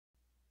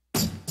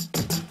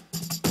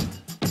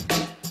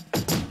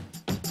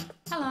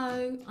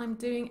Hello, I'm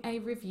doing a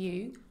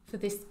review for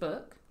this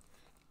book.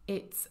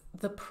 It's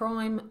The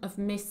Prime of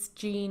Miss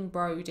Jean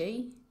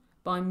Brodie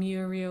by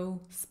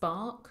Muriel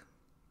Spark.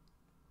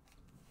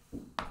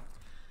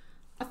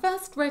 I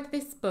first read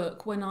this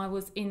book when I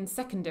was in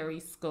secondary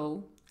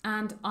school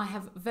and I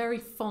have very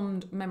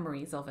fond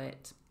memories of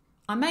it.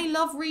 I may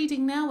love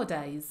reading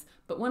nowadays,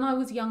 but when I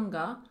was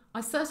younger,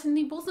 I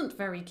certainly wasn't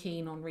very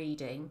keen on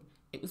reading.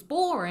 It was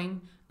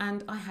boring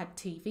and I had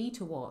TV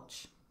to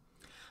watch.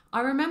 I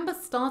remember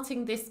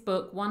starting this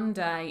book one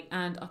day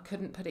and I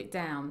couldn't put it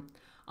down.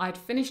 I'd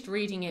finished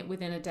reading it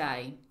within a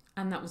day,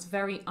 and that was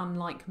very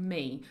unlike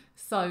me.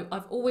 So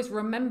I've always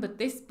remembered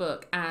this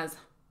book as,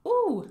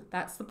 ooh,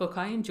 that's the book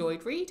I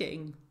enjoyed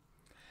reading.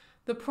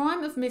 The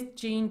Prime of Miss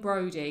Jean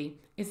Brodie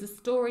is a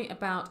story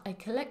about a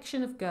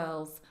collection of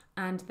girls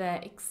and their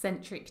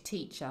eccentric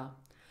teacher.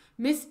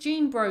 Miss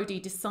Jean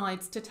Brodie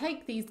decides to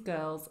take these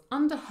girls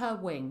under her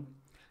wing.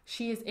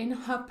 She is in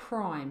her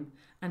prime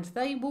and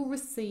they will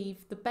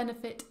receive the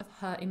benefit of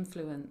her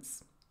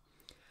influence.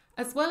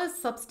 As well as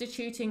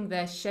substituting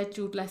their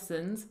scheduled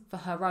lessons for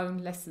her own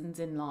lessons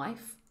in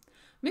life,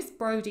 Miss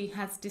Brodie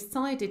has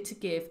decided to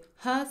give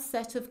her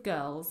set of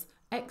girls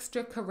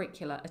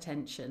extracurricular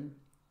attention,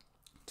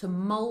 to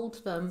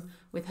mould them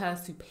with her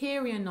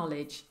superior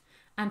knowledge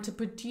and to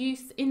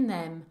produce in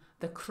them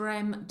the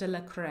crème de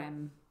la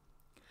crème.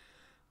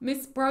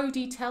 Miss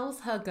Brodie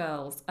tells her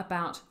girls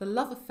about the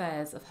love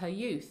affairs of her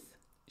youth.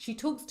 She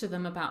talks to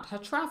them about her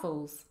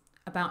travels,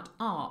 about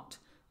art,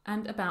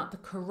 and about the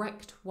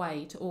correct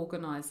way to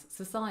organise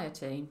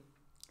society.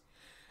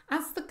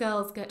 As the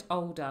girls get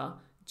older,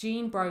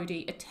 Jean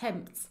Brodie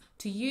attempts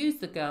to use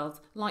the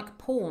girls like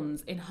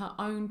pawns in her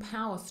own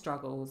power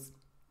struggles.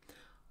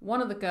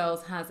 One of the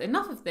girls has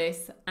enough of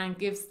this and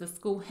gives the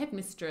school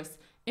headmistress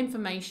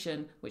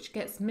information which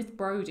gets Miss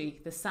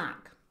Brodie the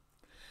sack.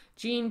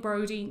 Jean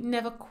Brodie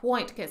never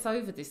quite gets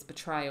over this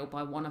betrayal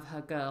by one of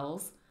her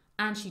girls,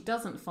 and she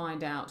doesn't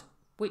find out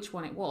which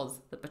one it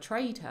was that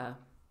betrayed her.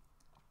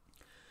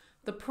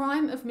 The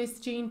Prime of Miss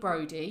Jean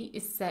Brodie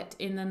is set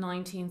in the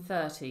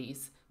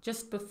 1930s,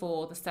 just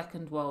before the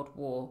Second World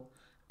War,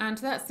 and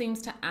that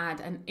seems to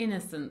add an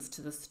innocence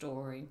to the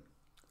story.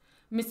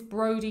 Miss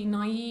Brodie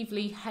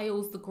naively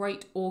hails the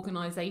great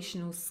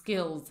organisational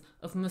skills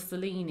of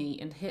Mussolini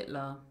and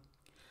Hitler.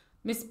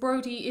 Miss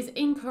Brodie is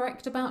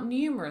incorrect about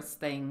numerous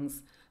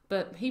things,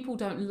 but people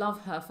don't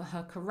love her for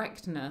her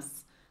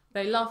correctness.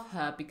 They love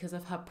her because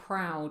of her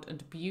proud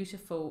and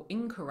beautiful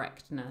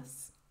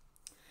incorrectness.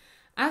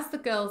 As the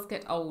girls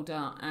get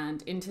older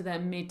and into their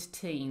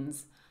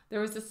mid-teens,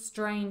 there is a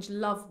strange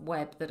love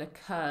web that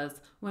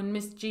occurs when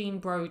Miss Jean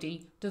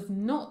Brodie does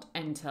not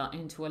enter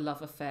into a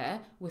love affair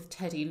with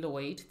Teddy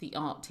Lloyd, the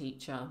art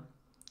teacher.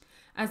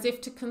 As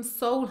if to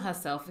console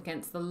herself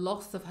against the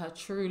loss of her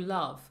true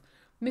love,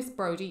 Miss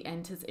Brodie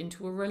enters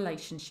into a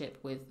relationship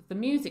with the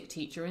music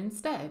teacher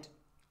instead.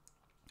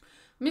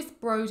 Miss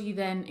Brodie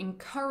then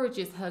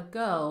encourages her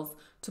girls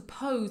to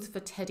pose for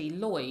Teddy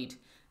Lloyd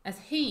as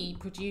he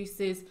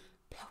produces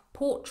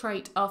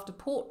portrait after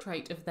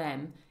portrait of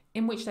them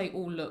in which they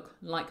all look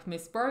like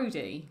Miss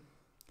Brodie.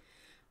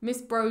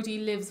 Miss Brodie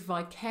lives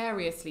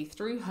vicariously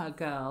through her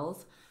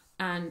girls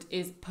and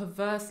is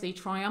perversely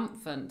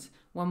triumphant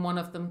when one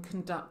of them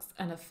conducts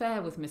an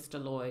affair with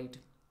Mr. Lloyd.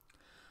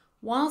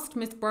 Whilst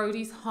Miss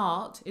Brodie's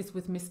heart is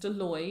with Mr.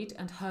 Lloyd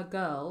and her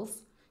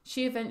girls,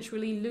 she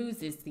eventually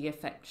loses the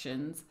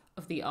affections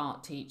of the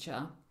art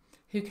teacher,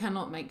 who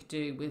cannot make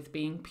do with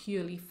being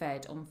purely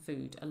fed on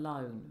food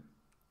alone.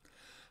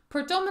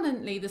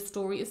 Predominantly, the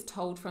story is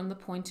told from the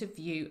point of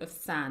view of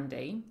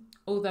Sandy,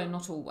 although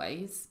not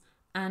always,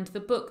 and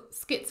the book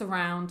skits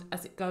around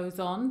as it goes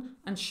on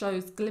and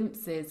shows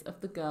glimpses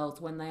of the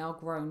girls when they are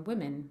grown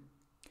women.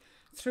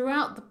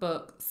 Throughout the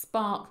book,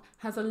 Spark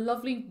has a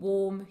lovely,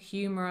 warm,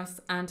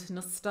 humorous and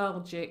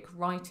nostalgic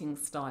writing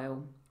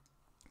style.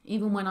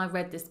 Even when I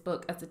read this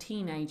book as a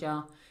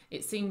teenager,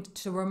 it seemed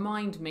to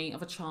remind me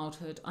of a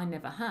childhood I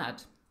never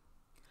had.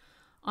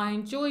 I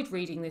enjoyed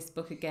reading this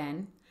book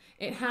again.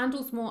 It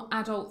handles more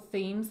adult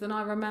themes than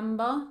I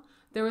remember.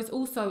 There is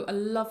also a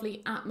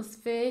lovely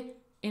atmosphere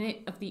in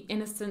it of the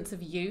innocence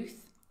of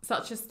youth,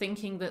 such as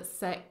thinking that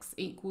sex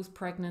equals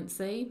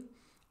pregnancy,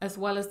 as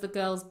well as the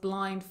girls'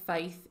 blind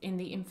faith in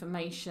the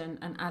information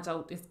an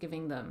adult is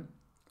giving them.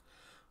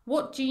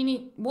 What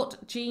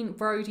Jean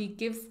Brodie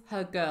gives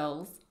her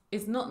girls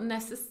is not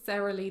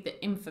necessarily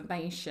the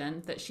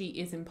information that she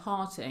is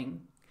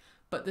imparting,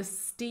 but the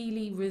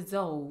steely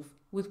resolve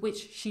with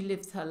which she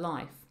lives her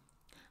life.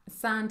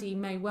 Sandy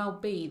may well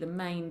be the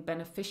main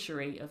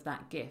beneficiary of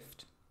that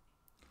gift.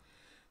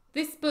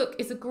 This book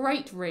is a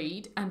great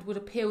read and would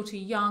appeal to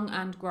young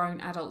and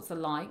grown adults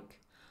alike.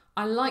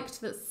 I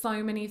liked that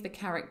so many of the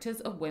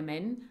characters are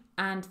women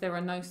and there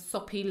are no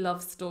soppy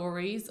love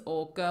stories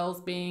or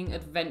girls being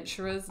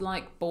adventurers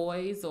like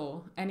boys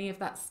or any of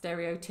that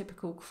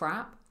stereotypical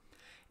crap.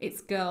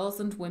 It's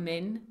girls and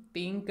women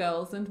being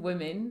girls and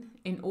women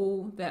in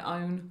all their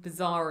own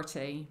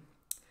bizarrity.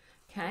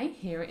 Okay,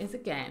 here it is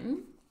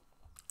again.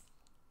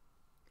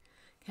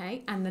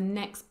 Okay, and the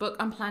next book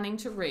I'm planning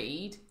to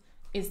read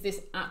is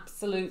this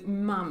absolute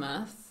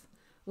mammoth,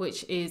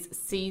 which is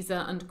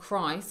Caesar and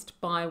Christ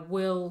by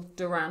Will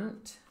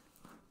Durant.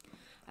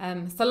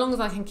 So long as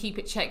I can keep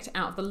it checked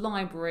out of the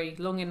library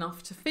long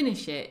enough to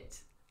finish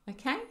it.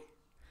 Okay,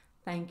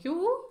 thank you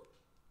all.